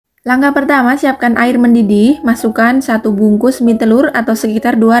Langkah pertama, siapkan air mendidih, masukkan 1 bungkus mie telur atau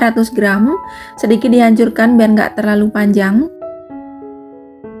sekitar 200 gram, sedikit dihancurkan biar nggak terlalu panjang.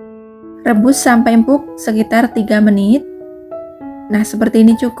 Rebus sampai empuk sekitar 3 menit. Nah, seperti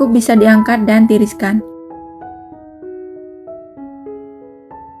ini cukup, bisa diangkat dan tiriskan.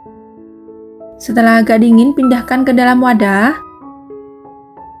 Setelah agak dingin, pindahkan ke dalam wadah.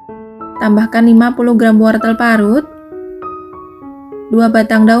 Tambahkan 50 gram wortel parut, 2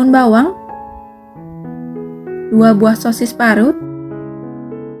 batang daun bawang, 2 buah sosis parut,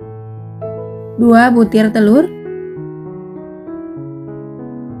 2 butir telur,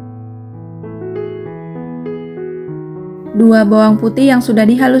 2 bawang putih yang sudah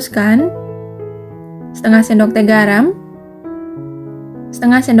dihaluskan, setengah sendok teh garam,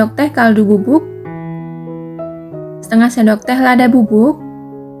 setengah sendok teh kaldu bubuk, setengah sendok teh lada bubuk,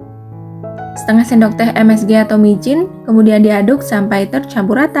 setengah sendok teh MSG atau micin, kemudian diaduk sampai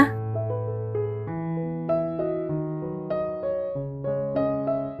tercampur rata.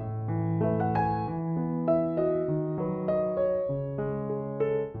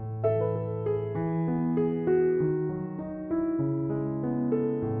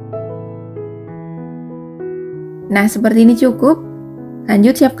 Nah, seperti ini cukup.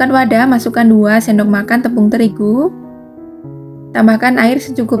 Lanjut, siapkan wadah, masukkan 2 sendok makan tepung terigu. Tambahkan air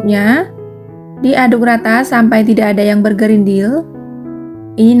secukupnya. Diaduk rata sampai tidak ada yang bergerindil.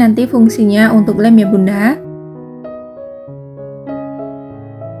 Ini nanti fungsinya untuk lem ya bunda.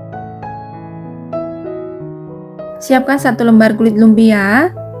 Siapkan 1 lembar kulit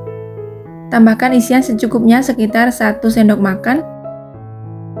lumpia. Tambahkan isian secukupnya sekitar 1 sendok makan.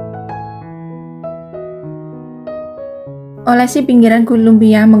 Olesi pinggiran kulit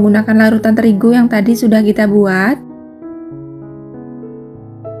lumpia menggunakan larutan terigu yang tadi sudah kita buat.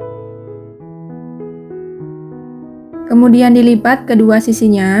 Kemudian dilipat kedua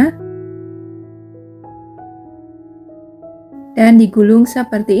sisinya dan digulung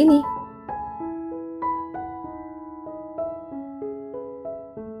seperti ini.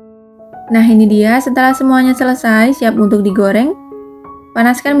 Nah, ini dia setelah semuanya selesai, siap untuk digoreng.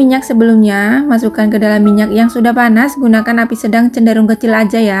 Panaskan minyak sebelumnya, masukkan ke dalam minyak yang sudah panas, gunakan api sedang cenderung kecil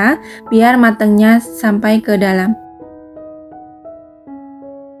aja ya, biar matangnya sampai ke dalam.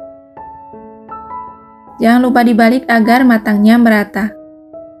 Jangan lupa dibalik agar matangnya merata.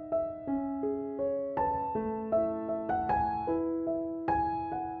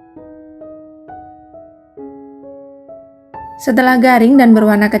 Setelah garing dan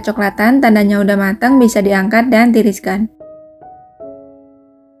berwarna kecoklatan, tandanya udah matang, bisa diangkat dan tiriskan.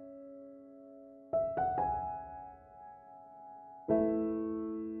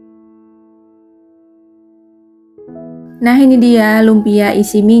 Nah, ini dia lumpia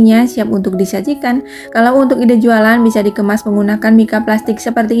isi mie-nya siap untuk disajikan. Kalau untuk ide jualan bisa dikemas menggunakan mika plastik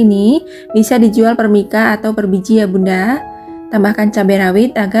seperti ini, bisa dijual per mika atau per biji ya bunda. Tambahkan cabai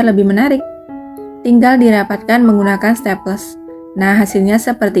rawit agar lebih menarik. Tinggal dirapatkan menggunakan staples. Nah, hasilnya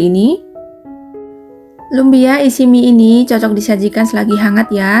seperti ini. Lumpia isi mie ini cocok disajikan selagi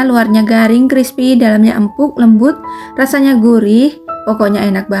hangat ya. Luarnya garing, crispy, dalamnya empuk, lembut, rasanya gurih. Pokoknya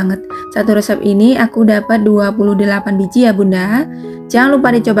enak banget. Satu resep ini aku dapat 28 biji ya bunda. Jangan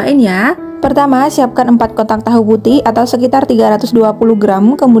lupa dicobain ya. Pertama, siapkan 4 kotak tahu putih atau sekitar 320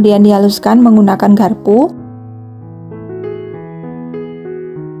 gram, kemudian dihaluskan menggunakan garpu.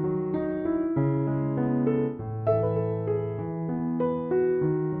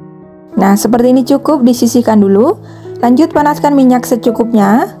 Nah, seperti ini cukup, disisihkan dulu. Lanjut, panaskan minyak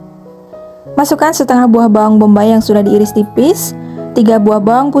secukupnya. Masukkan setengah buah bawang bombay yang sudah diiris tipis, 3 buah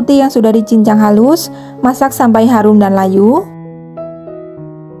bawang putih yang sudah dicincang halus, masak sampai harum dan layu.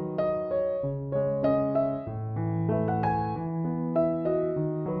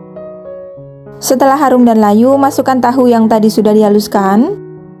 Setelah harum dan layu, masukkan tahu yang tadi sudah dihaluskan.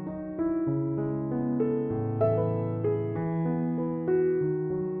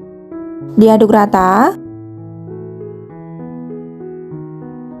 Diaduk rata.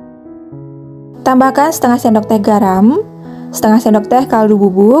 Tambahkan setengah sendok teh garam, setengah sendok teh kaldu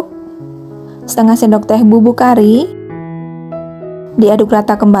bubuk, setengah sendok teh bubuk kari. Diaduk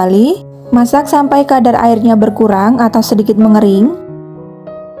rata kembali. Masak sampai kadar airnya berkurang atau sedikit mengering.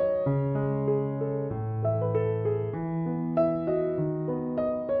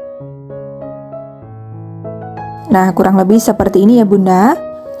 Nah, kurang lebih seperti ini ya bunda.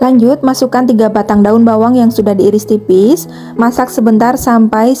 Lanjut, masukkan 3 batang daun bawang yang sudah diiris tipis. Masak sebentar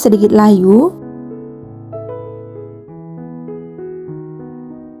sampai sedikit layu.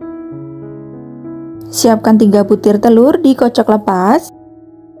 Siapkan 3 butir telur, dikocok lepas.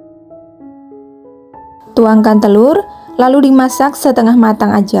 Tuangkan telur, lalu dimasak setengah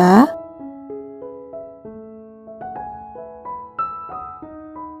matang aja.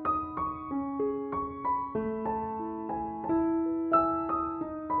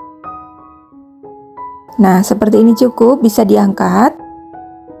 Nah, seperti ini cukup, bisa diangkat.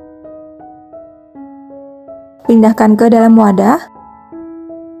 Pindahkan ke dalam wadah.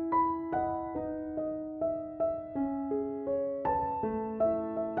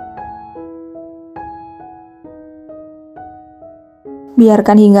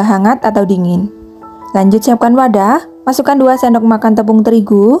 Biarkan hingga hangat atau dingin. Lanjut siapkan wadah, masukkan 2 sendok makan tepung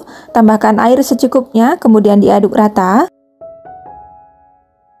terigu, tambahkan air secukupnya, kemudian diaduk rata.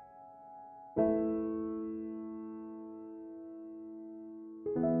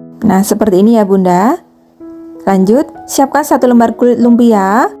 Nah, seperti ini ya Bunda. Lanjut, siapkan 1 lembar kulit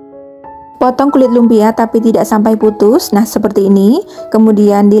lumpia. Potong kulit lumpia tapi tidak sampai putus. Nah, seperti ini.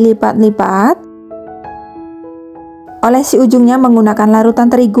 Kemudian dilipat-lipat. Olesi ujungnya menggunakan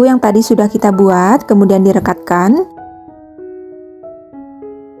larutan terigu yang tadi sudah kita buat, kemudian direkatkan.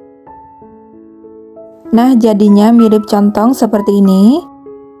 Nah, jadinya mirip contong seperti ini.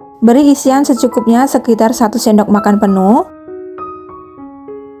 Beri isian secukupnya sekitar 1 sendok makan penuh.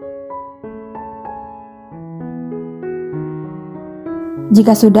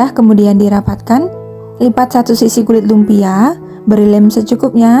 Jika sudah, kemudian dirapatkan. Lipat satu sisi kulit lumpia, beri lem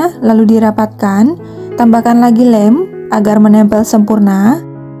secukupnya, lalu dirapatkan. Tambahkan lagi lem agar menempel sempurna.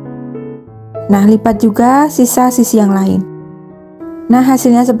 Nah, lipat juga sisa sisi yang lain. Nah,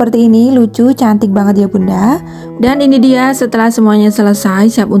 hasilnya seperti ini, lucu, cantik banget ya Bunda. Dan ini dia setelah semuanya selesai,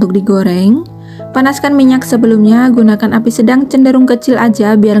 siap untuk digoreng. Panaskan minyak sebelumnya, gunakan api sedang cenderung kecil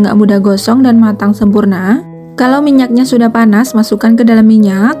aja biar nggak mudah gosong dan matang sempurna. Kalau minyaknya sudah panas, masukkan ke dalam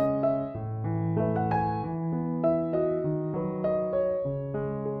minyak.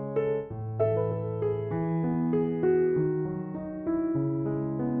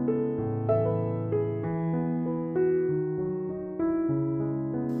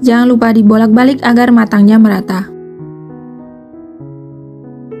 Jangan lupa dibolak-balik agar matangnya merata.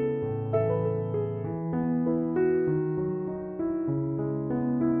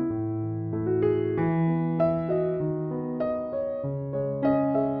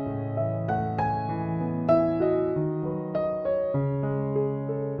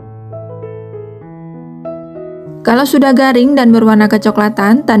 Kalau sudah garing dan berwarna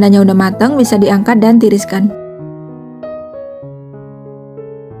kecoklatan, tandanya udah matang, bisa diangkat dan tiriskan.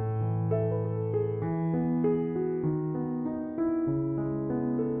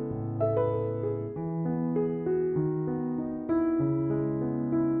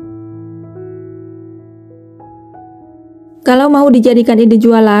 Kalau mau dijadikan ide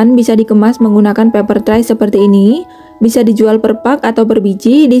jualan, bisa dikemas menggunakan paper tray seperti ini. Bisa dijual per pak atau per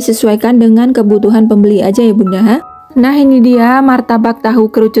biji, disesuaikan dengan kebutuhan pembeli aja ya Bunda. Nah, ini dia martabak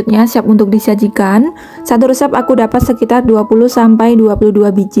tahu kerucutnya siap untuk disajikan. Satu resep aku dapat sekitar 20-22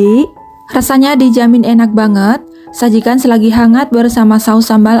 biji. Rasanya dijamin enak banget. Sajikan selagi hangat bersama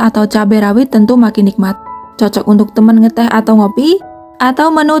saus sambal atau cabai rawit, tentu makin nikmat. Cocok untuk teman ngeteh atau ngopi, atau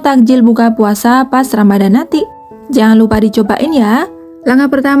menu takjil buka puasa pas Ramadan nanti. Jangan lupa dicobain ya.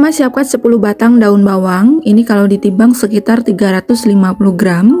 Langkah pertama, siapkan 10 batang daun bawang. Ini kalau ditimbang sekitar 350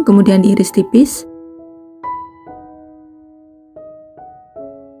 gram, kemudian diiris tipis.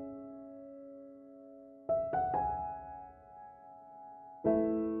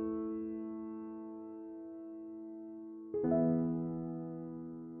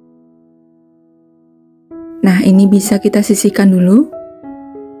 Nah, ini bisa kita sisihkan dulu.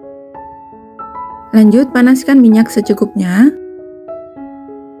 Lanjut, panaskan minyak secukupnya.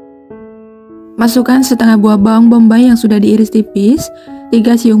 Masukkan setengah buah bawang bombay yang sudah diiris tipis,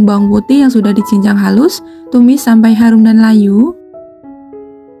 3 siung bawang putih yang sudah dicincang halus, tumis sampai harum dan layu.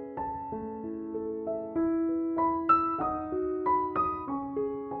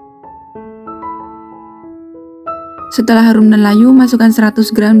 Setelah harum dan layu, masukkan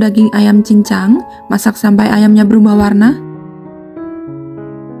 100 gram daging ayam cincang, masak sampai ayamnya berubah warna.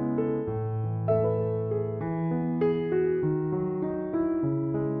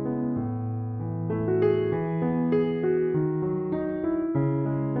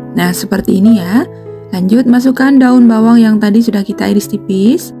 Nah, seperti ini ya. Lanjut, masukkan daun bawang yang tadi sudah kita iris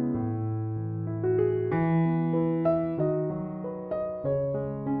tipis.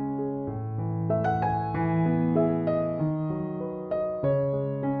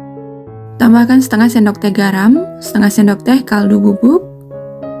 Tambahkan setengah sendok teh garam, setengah sendok teh kaldu bubuk,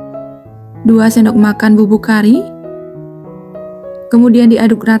 2 sendok makan bubuk kari, kemudian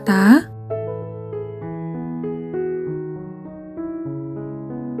diaduk rata.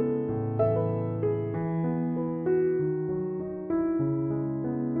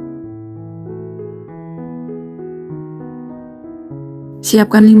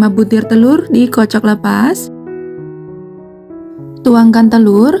 Siapkan 5 butir telur, dikocok lepas. Tuangkan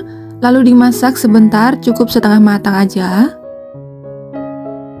telur, lalu dimasak sebentar, cukup setengah matang aja.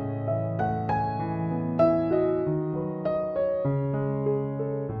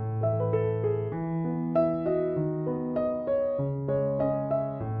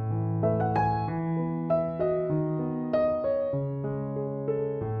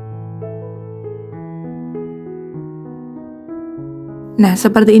 Nah,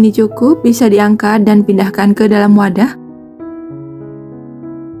 seperti ini cukup, bisa diangkat dan pindahkan ke dalam wadah.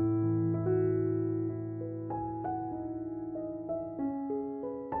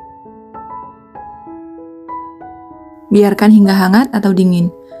 Biarkan hingga hangat atau dingin.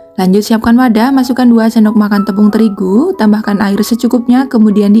 Lanjut siapkan wadah, masukkan 2 sendok makan tepung terigu, tambahkan air secukupnya,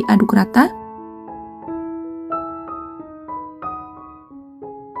 kemudian diaduk rata.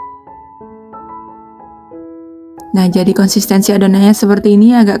 Nah, jadi konsistensi adonannya seperti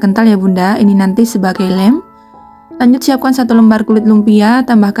ini, agak kental ya bunda, ini nanti sebagai lem. Lanjut siapkan 1 lembar kulit lumpia,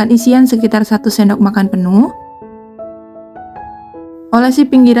 tambahkan isian sekitar 1 sendok makan penuh. Olesi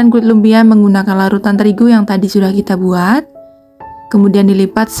pinggiran kulit lumpia menggunakan larutan terigu yang tadi sudah kita buat. Kemudian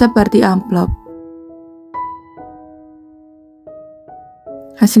dilipat seperti amplop.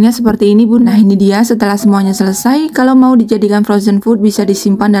 Hasilnya seperti ini bunda. Nah, ini dia setelah semuanya selesai. Kalau mau dijadikan frozen food bisa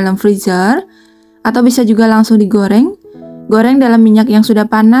disimpan dalam freezer, atau bisa juga langsung digoreng. Goreng dalam minyak yang sudah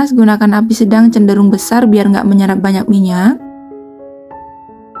panas, gunakan api sedang cenderung besar biar nggak menyerap banyak minyak.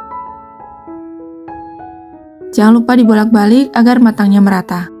 Jangan lupa dibolak-balik agar matangnya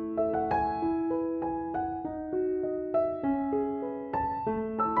merata.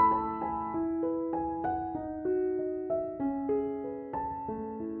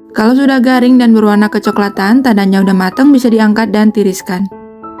 Kalau sudah garing dan berwarna kecoklatan, tandanya udah matang, bisa diangkat dan tiriskan.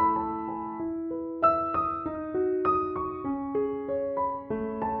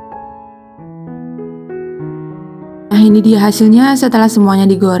 Nah, ini dia hasilnya setelah semuanya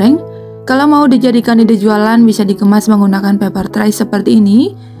digoreng. Kalau mau dijadikan ide jualan, bisa dikemas menggunakan paper tray seperti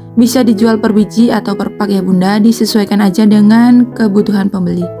ini. Bisa dijual per biji atau per pak ya bunda, disesuaikan aja dengan kebutuhan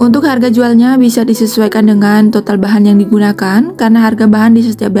pembeli. Untuk harga jualnya bisa disesuaikan dengan total bahan yang digunakan, karena harga bahan di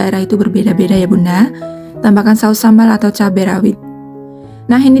setiap daerah itu berbeda-beda ya bunda. Tambahkan saus sambal atau cabai rawit.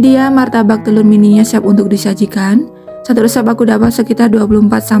 Nah, ini dia martabak telur mininya siap untuk disajikan. Satu resep aku dapat sekitar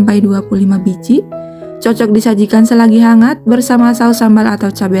 24-25 biji. Cocok disajikan selagi hangat bersama saus sambal atau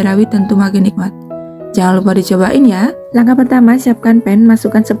cabai rawit, tentu makin nikmat. Jangan lupa dicobain ya. Langkah pertama, siapkan pan,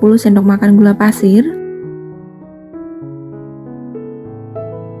 masukkan 10 sendok makan gula pasir.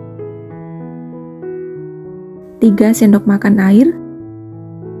 Tiga sendok makan air.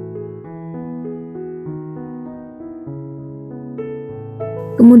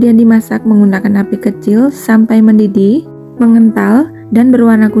 Kemudian dimasak menggunakan api kecil sampai mendidih, mengental, dan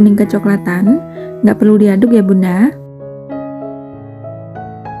berwarna kuning kecoklatan. Nggak perlu diaduk ya bunda.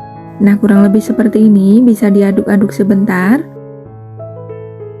 Nah, kurang lebih seperti ini, bisa diaduk-aduk sebentar.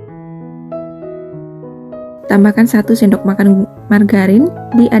 Tambahkan 1 sendok makan margarin,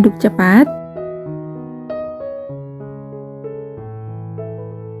 diaduk cepat.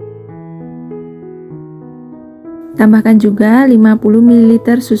 Tambahkan juga 50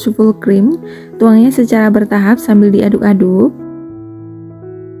 ml susu full cream, tuangnya secara bertahap sambil diaduk-aduk.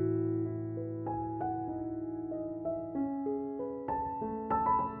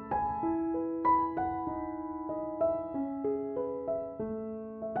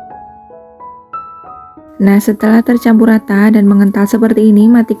 Nah, setelah tercampur rata dan mengental seperti ini,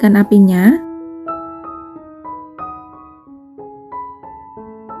 matikan apinya.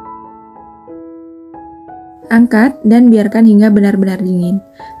 Angkat dan biarkan hingga benar-benar dingin.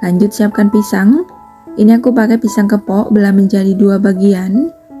 Lanjut siapkan pisang. Ini aku pakai pisang kepok, belah menjadi 2 bagian.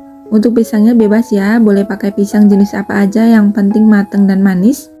 Untuk pisangnya bebas ya, boleh pakai pisang jenis apa aja, yang penting matang dan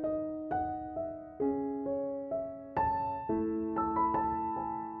manis.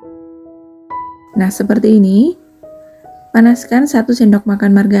 Nah, seperti ini. Panaskan 1 sendok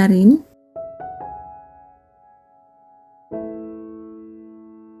makan margarin.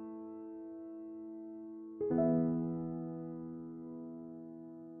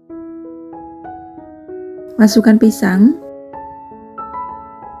 Masukkan pisang.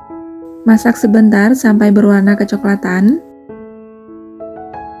 Masak sebentar sampai berwarna kecoklatan.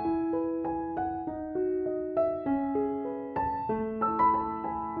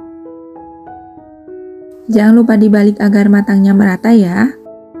 Jangan lupa dibalik agar matangnya merata ya.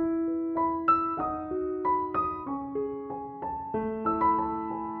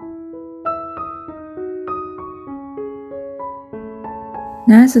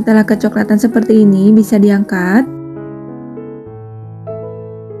 Nah, setelah kecoklatan seperti ini bisa diangkat.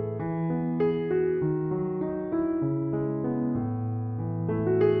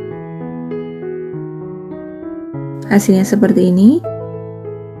 Hasilnya seperti ini.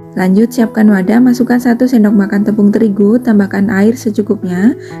 Lanjut siapkan wadah, masukkan 1 sendok makan tepung terigu, tambahkan air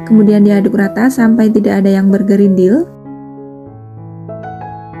secukupnya, kemudian diaduk rata sampai tidak ada yang bergerindil.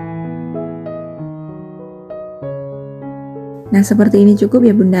 Nah, seperti ini cukup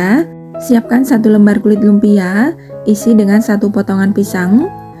ya Bunda. Siapkan 1 lembar kulit lumpia, isi dengan 1 potongan pisang.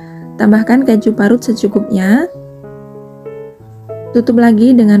 Tambahkan keju parut secukupnya. Tutup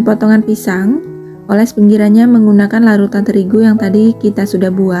lagi dengan potongan pisang. Oles pinggirannya menggunakan larutan terigu yang tadi kita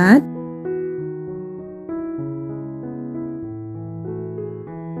sudah buat.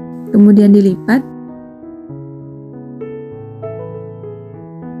 Kemudian dilipat.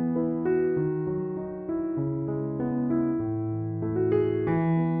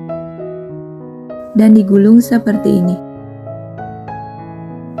 Dan digulung seperti ini.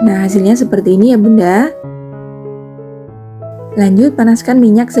 Nah, hasilnya seperti ini ya Bunda. Lanjut panaskan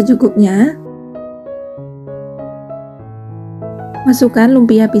minyak secukupnya. Masukkan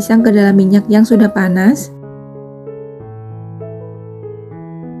lumpia pisang ke dalam minyak yang sudah panas.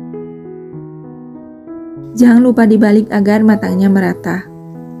 Jangan lupa dibalik agar matangnya merata.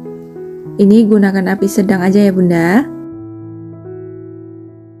 Ini gunakan api sedang aja ya Bunda.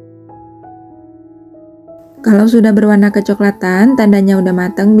 Kalau sudah berwarna kecoklatan, tandanya udah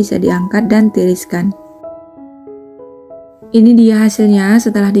matang, bisa diangkat dan tiriskan. Ini dia hasilnya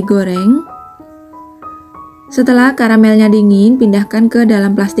setelah digoreng. Setelah karamelnya dingin, pindahkan ke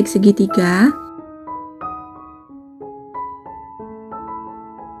dalam plastik segitiga.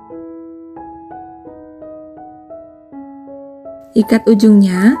 Ikat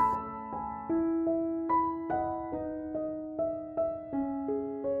ujungnya.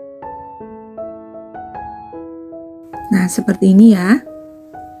 Nah, seperti ini ya.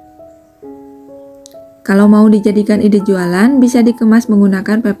 Kalau mau dijadikan ide jualan, bisa dikemas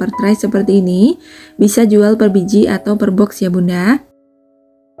menggunakan paper tray seperti ini. Bisa jual per biji atau per box ya Bunda.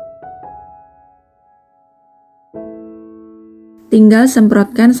 Tinggal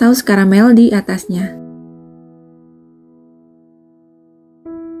semprotkan saus karamel di atasnya.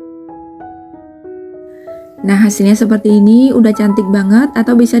 Nah, hasilnya seperti ini, udah cantik banget,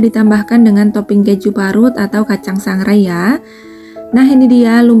 atau bisa ditambahkan dengan topping keju parut atau kacang sangrai ya. Nah, ini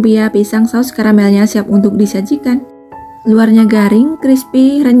dia lumpia pisang saus karamelnya siap untuk disajikan. Luarnya garing,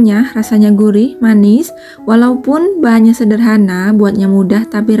 crispy, renyah, rasanya gurih, manis. Walaupun bahannya sederhana, buatnya mudah,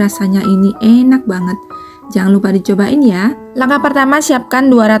 tapi rasanya ini enak banget. Jangan lupa dicobain ya. Langkah pertama, siapkan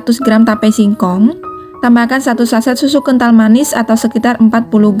 200 gram tape singkong. Tambahkan 1 saset susu kental manis atau sekitar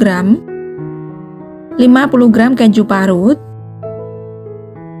 40 gram. 50 gram keju parut,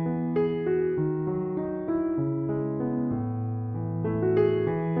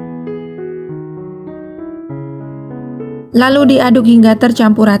 lalu diaduk hingga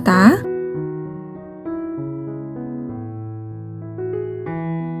tercampur rata.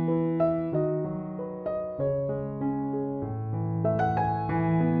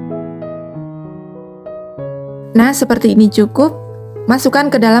 Nah, seperti ini cukup.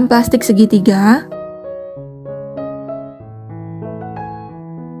 Masukkan ke dalam plastik segitiga.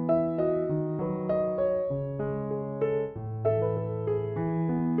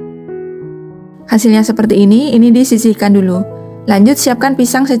 Hasilnya seperti ini disisihkan dulu. Lanjut siapkan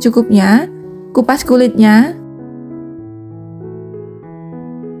pisang secukupnya, kupas kulitnya.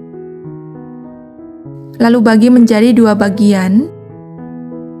 Lalu bagi menjadi 2 bagian.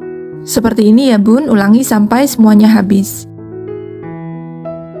 Seperti ini ya Bun, ulangi sampai semuanya habis.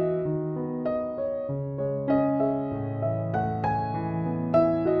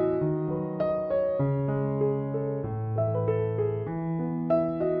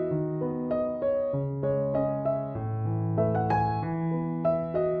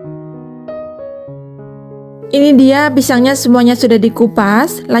 Ini dia pisangnya semuanya sudah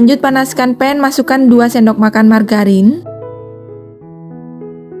dikupas. Lanjut panaskan pan, masukkan 2 sendok makan margarin.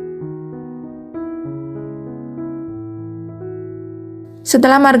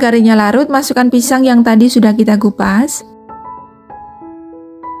 Setelah margarinnya larut, masukkan pisang yang tadi sudah kita kupas.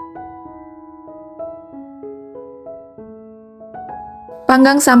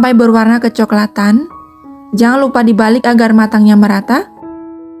 Panggang sampai berwarna kecoklatan. Jangan lupa dibalik agar matangnya merata.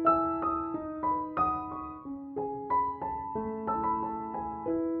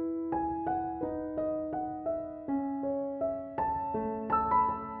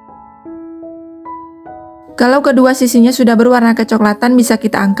 Kalau kedua sisinya sudah berwarna kecoklatan, bisa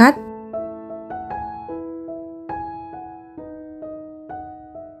kita angkat.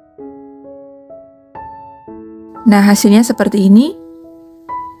 Nah, hasilnya seperti ini.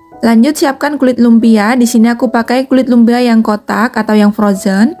 Lanjut siapkan kulit lumpia. Di sini aku pakai kulit lumpia yang kotak atau yang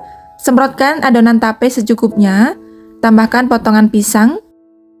frozen. Semprotkan adonan tape secukupnya. Tambahkan potongan pisang.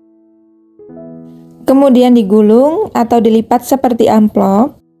 Kemudian digulung atau dilipat seperti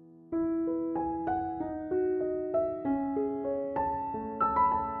amplop.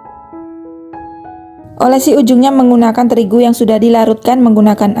 Olesi ujungnya menggunakan terigu yang sudah dilarutkan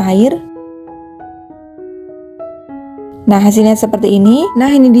menggunakan air. Nah, hasilnya seperti ini. Nah,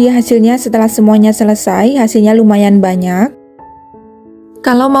 ini dia hasilnya setelah semuanya selesai. Hasilnya lumayan banyak.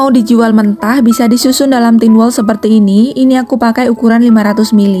 Kalau mau dijual mentah, bisa disusun dalam tin wall seperti ini. Ini aku pakai ukuran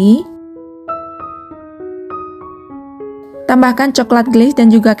 500 ml. Tambahkan coklat glaze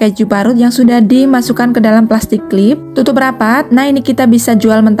dan juga keju parut yang sudah dimasukkan ke dalam plastik klip. Tutup rapat. Nah, ini kita bisa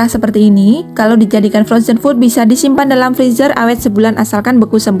jual mentah seperti ini. Kalau dijadikan frozen food, bisa disimpan dalam freezer awet sebulan asalkan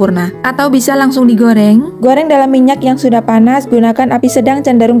beku sempurna. Atau bisa langsung digoreng. Goreng dalam minyak yang sudah panas. Gunakan api sedang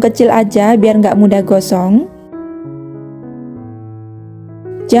cenderung kecil aja biar nggak mudah gosong.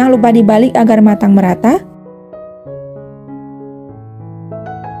 Jangan lupa dibalik agar matang merata.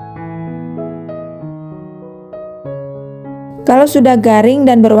 Kalau sudah garing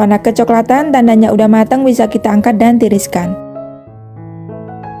dan berwarna kecoklatan, tandanya udah matang, bisa kita angkat dan tiriskan.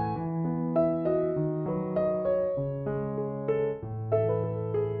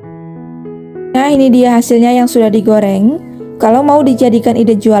 Nah, ini dia hasilnya yang sudah digoreng. Kalau mau dijadikan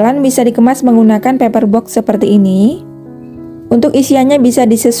ide jualan, bisa dikemas menggunakan paper box seperti ini. Untuk isiannya bisa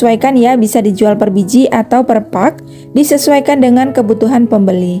disesuaikan ya, bisa dijual per biji atau per pak, disesuaikan dengan kebutuhan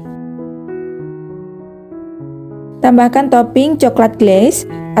pembeli. Tambahkan topping coklat glaze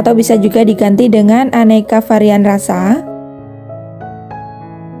atau bisa juga diganti dengan aneka varian rasa.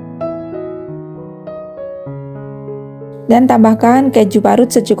 Dan tambahkan keju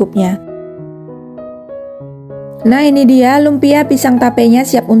parut secukupnya. Nah, ini dia lumpia pisang tapenya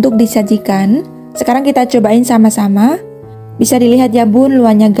siap untuk disajikan. Sekarang kita cobain sama-sama. Bisa dilihat ya bun,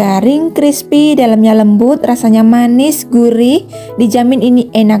 luarnya garing, crispy, dalamnya lembut, rasanya manis, gurih. Dijamin ini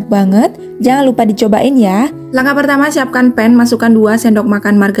enak banget. Jangan lupa dicobain ya. Langkah pertama, siapkan pan, masukkan 2 sendok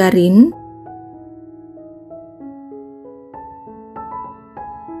makan margarin.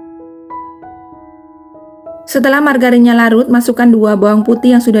 Setelah margarinnya larut, masukkan 2 bawang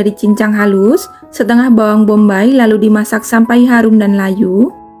putih yang sudah dicincang halus, setengah bawang bombay, lalu dimasak sampai harum dan layu.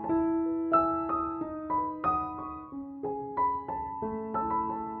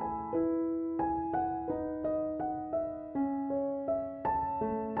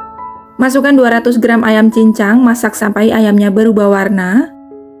 Masukkan 200 gram ayam cincang, masak sampai ayamnya berubah warna.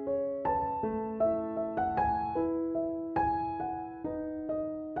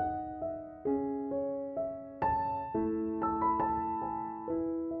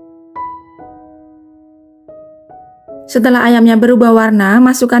 Setelah ayamnya berubah warna,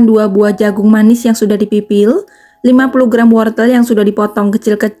 masukkan 2 buah jagung manis yang sudah dipipil, 50 gram wortel yang sudah dipotong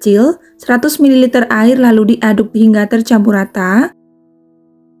kecil-kecil, 100 ml air lalu diaduk hingga tercampur rata.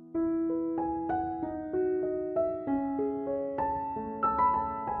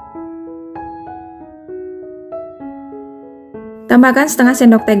 Tambahkan setengah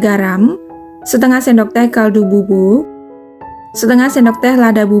sendok teh garam, setengah sendok teh kaldu bubuk, setengah sendok teh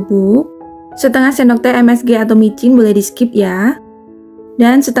lada bubuk, setengah sendok teh MSG atau micin, boleh di skip ya,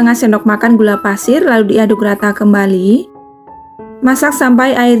 dan setengah sendok makan gula pasir lalu diaduk rata kembali. Masak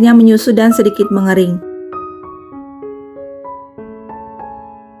sampai airnya menyusut dan sedikit mengering.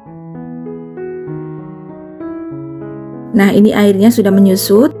 Nah, ini airnya sudah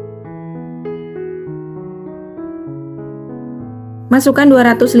menyusut. Masukkan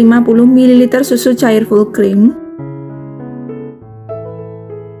 250 ml susu cair full cream,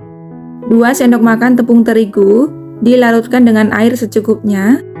 2 sendok makan tepung terigu, dilarutkan dengan air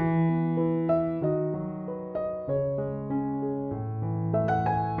secukupnya.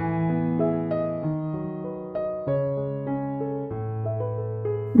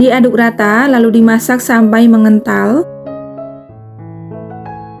 Diaduk rata lalu dimasak sampai mengental.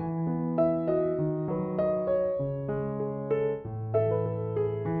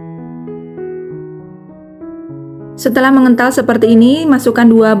 Setelah mengental seperti ini, masukkan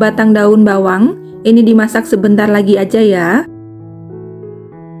 2 batang daun bawang. Ini dimasak sebentar lagi aja ya.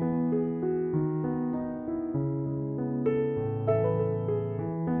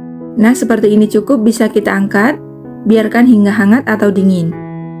 Nah, seperti ini cukup, bisa kita angkat. Biarkan hingga hangat atau dingin.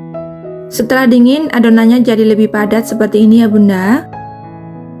 Setelah dingin, adonannya jadi lebih padat seperti ini ya bunda.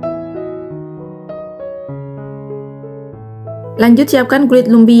 Lanjut siapkan kulit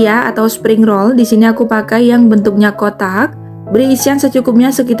lumpia atau spring roll. Di sini aku pakai yang bentuknya kotak. Beri isian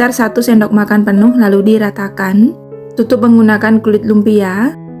secukupnya sekitar 1 sendok makan penuh lalu diratakan. Tutup menggunakan kulit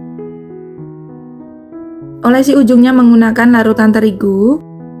lumpia. Olesi ujungnya menggunakan larutan terigu.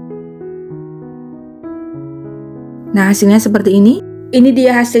 Nah, hasilnya seperti ini. Ini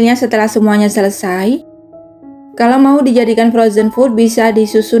dia hasilnya setelah semuanya selesai. Kalau mau dijadikan frozen food, bisa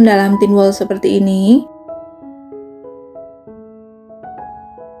disusun dalam tin wall seperti ini.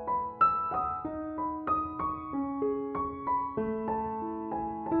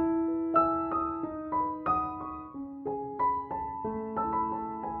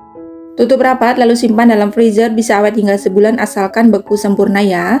 Tutup rapat lalu simpan dalam freezer, bisa awet hingga sebulan asalkan beku sempurna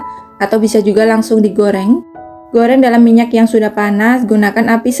ya. Atau bisa juga langsung digoreng. Goreng dalam minyak yang sudah panas,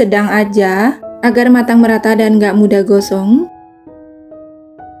 gunakan api sedang aja agar matang merata dan nggak mudah gosong.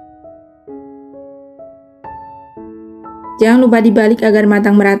 Jangan lupa dibalik agar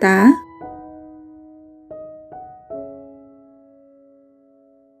matang merata.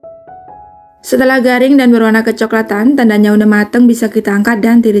 Setelah garing dan berwarna kecoklatan, tandanya udah matang, bisa kita angkat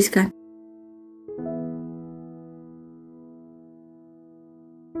dan tiriskan.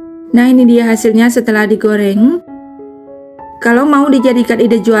 Nah, ini dia hasilnya setelah digoreng. Kalau mau dijadikan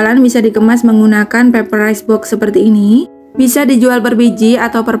ide jualan, bisa dikemas menggunakan paperized box seperti ini. Bisa dijual per biji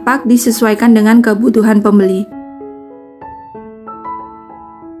atau per pak, disesuaikan dengan kebutuhan pembeli.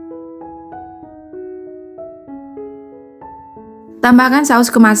 Tambahkan saus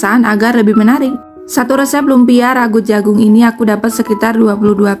kemasan agar lebih menarik. Satu resep lumpia ragut jagung ini aku dapat sekitar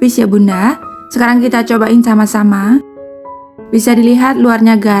 22 piece ya bunda. Sekarang kita cobain sama-sama. Bisa dilihat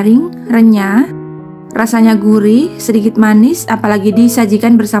luarnya garing, renyah, rasanya gurih, sedikit manis, apalagi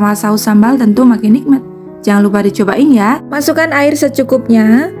disajikan bersama saus sambal tentu makin nikmat. Jangan lupa dicobain ya. Masukkan air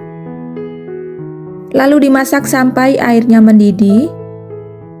secukupnya. Lalu dimasak sampai airnya mendidih.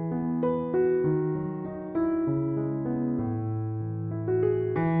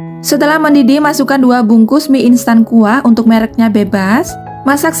 Setelah mendidih, masukkan 2 bungkus mie instan kuah untuk mereknya bebas.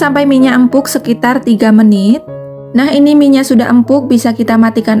 Masak sampai minyak empuk sekitar 3 menit. Nah, ini minyak sudah empuk, bisa kita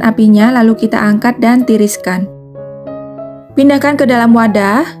matikan apinya lalu kita angkat dan tiriskan. Pindahkan ke dalam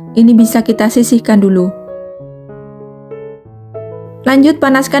wadah, ini bisa kita sisihkan dulu. Lanjut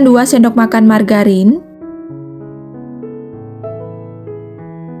panaskan 2 sendok makan margarin.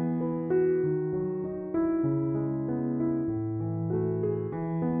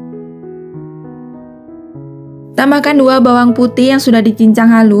 Tambahkan 2 bawang putih yang sudah dicincang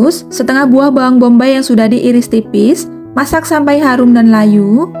halus, setengah buah bawang bombay yang sudah diiris tipis. Masak sampai harum dan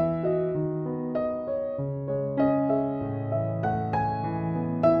layu.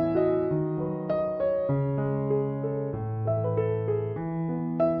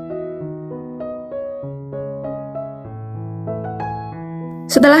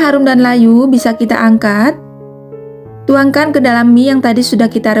 Setelah harum dan layu, bisa kita angkat. Tuangkan ke dalam mie yang tadi sudah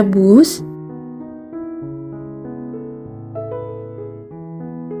kita rebus.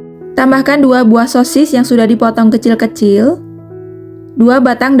 Tambahkan 2 buah sosis yang sudah dipotong kecil-kecil, 2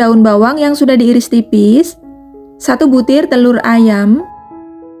 batang daun bawang yang sudah diiris tipis, 1 butir telur ayam.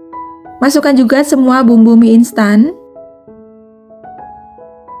 Masukkan juga semua bumbu mie instan.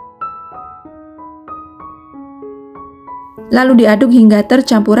 Lalu diaduk hingga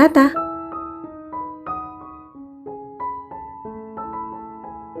tercampur rata.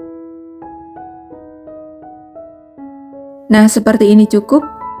 Nah, seperti ini cukup.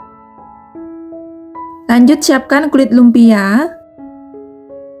 Lanjut siapkan kulit lumpia.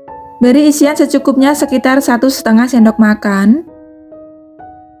 Beri isian secukupnya sekitar 1,5 sendok makan.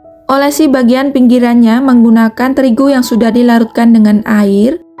 Olesi bagian pinggirannya menggunakan terigu yang sudah dilarutkan dengan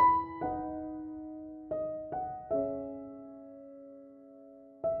air.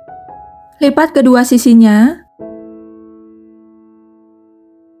 Lipat kedua sisinya.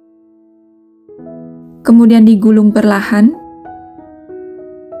 Kemudian digulung perlahan.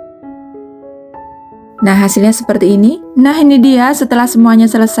 Nah, hasilnya seperti ini. Nah, ini dia setelah semuanya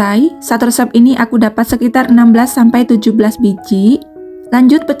selesai. Satu resep ini aku dapat sekitar 16-17 biji.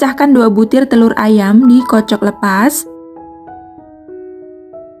 Lanjut pecahkan 2 butir telur ayam, dikocok lepas.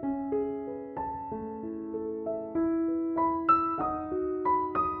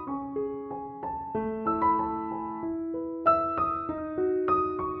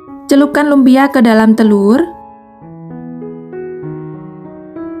 Celupkan lumpia ke dalam telur.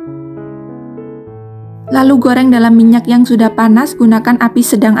 Lalu goreng dalam minyak yang sudah panas, gunakan api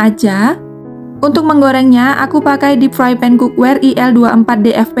sedang aja. Untuk menggorengnya, aku pakai deep fry pan cookware IL24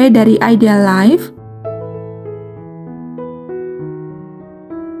 DFP dari Ideal Life.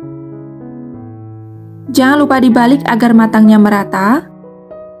 Jangan lupa dibalik agar matangnya merata.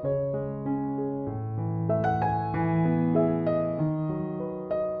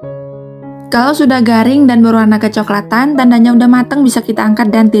 Kalau sudah garing dan berwarna kecoklatan, tandanya udah matang, bisa kita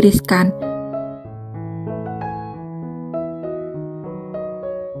angkat dan tiriskan.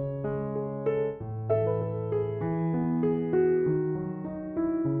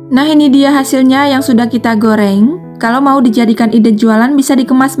 Nah, ini dia hasilnya yang sudah kita goreng. Kalau mau dijadikan ide jualan bisa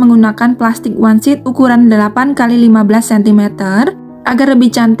dikemas menggunakan plastik one sheet ukuran 8 x 15 cm. Agar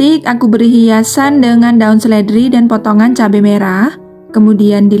lebih cantik, aku beri hiasan dengan daun seledri dan potongan cabai merah.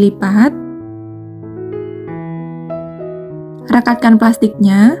 Kemudian dilipat. Rekatkan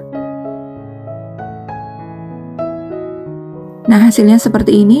plastiknya. Nah, hasilnya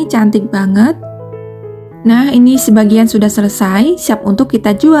seperti ini, cantik banget. Nah, ini sebagian sudah selesai, siap untuk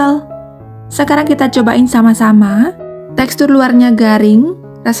kita jual. Sekarang kita cobain sama-sama. Tekstur luarnya garing,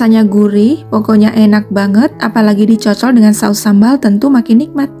 rasanya gurih, pokoknya enak banget, apalagi dicocol dengan saus sambal tentu makin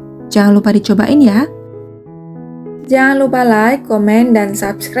nikmat. Jangan lupa dicobain ya. Jangan lupa like, komen, dan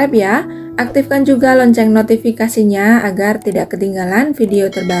subscribe ya. Aktifkan juga lonceng notifikasinya agar tidak ketinggalan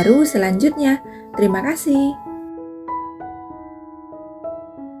video terbaru selanjutnya. Terima kasih.